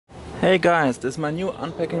Hey guys, this is my new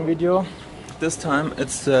unpacking video. This time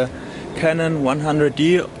it's the Canon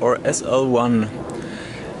 100D or SL1.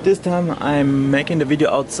 This time I'm making the video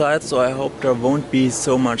outside, so I hope there won't be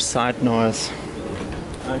so much side noise.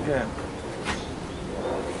 Okay.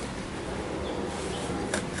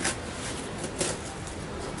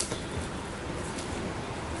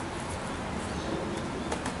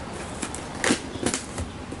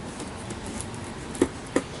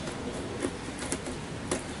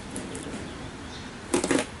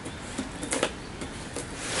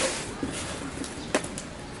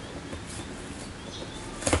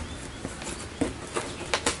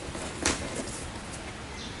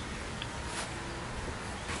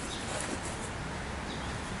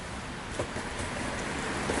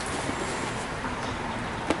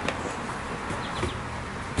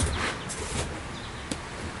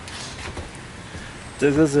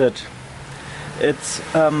 This is it. It's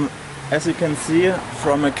as you can see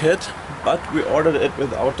from a kit, but we ordered it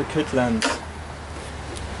without the kit lens.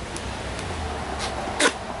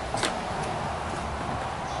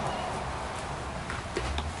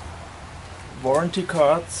 Warranty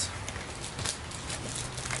cards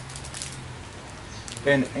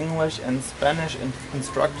in English and Spanish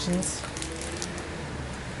instructions.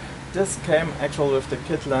 This came actually with the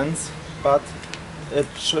kit lens, but it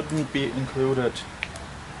shouldn't be included.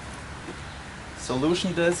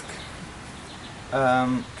 Solution disc,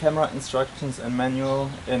 camera instructions and manual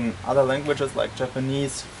in other languages like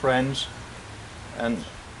Japanese, French, and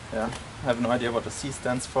yeah, I have no idea what the C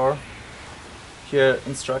stands for. Here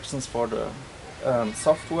instructions for the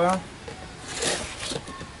software.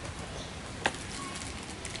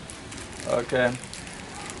 Okay,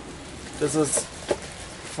 this is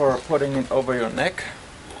for putting it over your neck,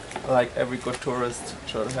 like every good tourist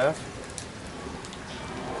should have.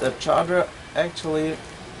 The charger actually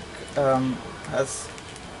has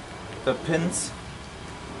the pins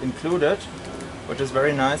included, which is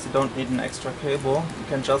very nice. You don't need an extra cable, you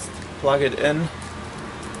can just plug it in.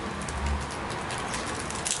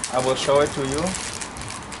 I will show it to you.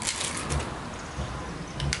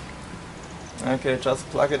 Okay, just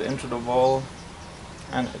plug it into the wall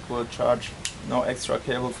and it will charge. No extra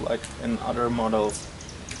cables like in other models.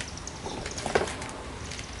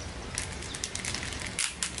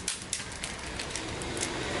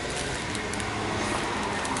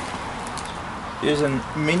 Here's a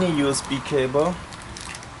mini USB cable.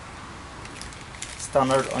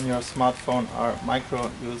 Standard on your smartphone are micro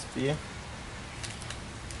USB.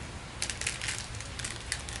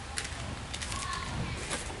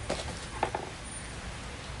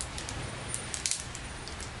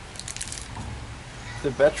 The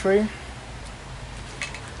battery.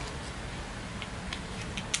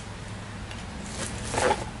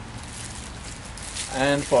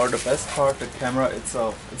 And for the best part, the camera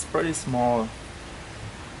itself. It's pretty small.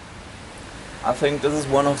 I think this is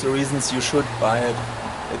one of the reasons you should buy it.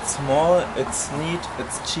 It's small, it's neat,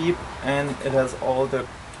 it's cheap, and it has all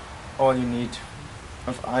you need.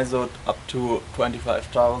 With ISO up to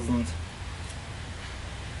 25,000.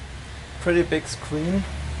 Pretty big screen.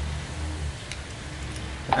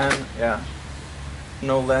 And yeah,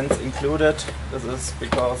 no lens included. This is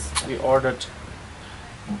because we ordered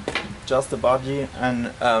just the body,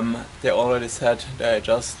 and they already said they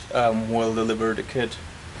just will deliver the kit.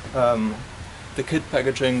 The kit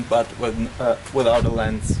packaging, but without a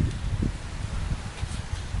lens.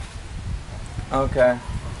 Okay.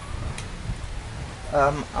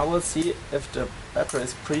 I will see if the battery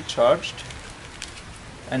is pre-charged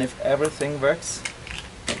and if everything works.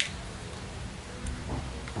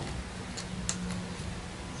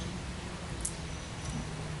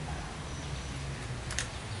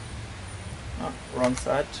 Oh, wrong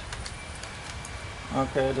side.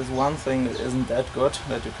 Okay, there's one thing that isn't that good,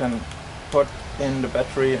 that you can put in the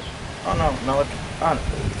battery. Oh no, now it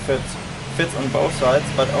fits on both sides,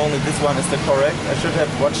 but only this one is the correct. I should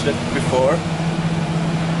have watched it before.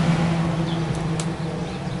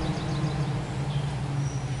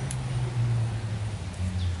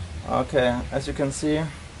 Okay, as you can see,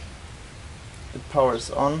 it powers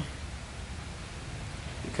on.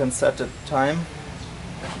 You can set the time.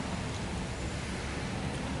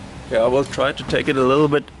 Okay, I will try to take it a little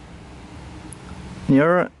bit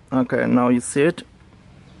nearer. Okay, now you see it.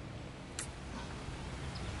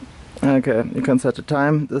 Okay, you can set the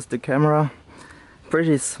time. This is the camera.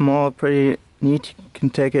 Pretty small, pretty neat. You can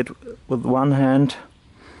take it with one hand.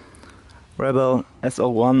 Rebel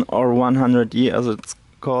SL1 or 100D as it's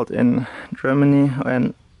called in Germany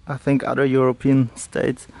and I think other European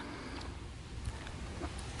states.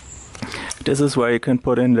 This is where you can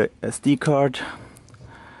put in the SD card.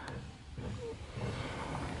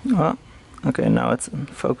 Oh, okay, now it's in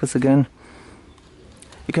focus again.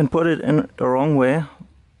 You can put it in the wrong way,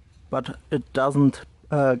 but it doesn't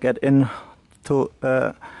get in to,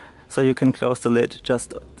 so you can close the lid.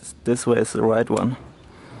 Just this way is the right one.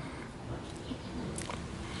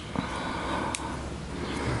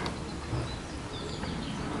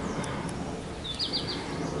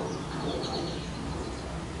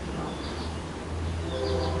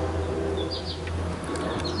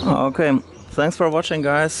 Okay, thanks for watching,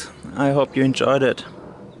 guys. I hope you enjoyed it.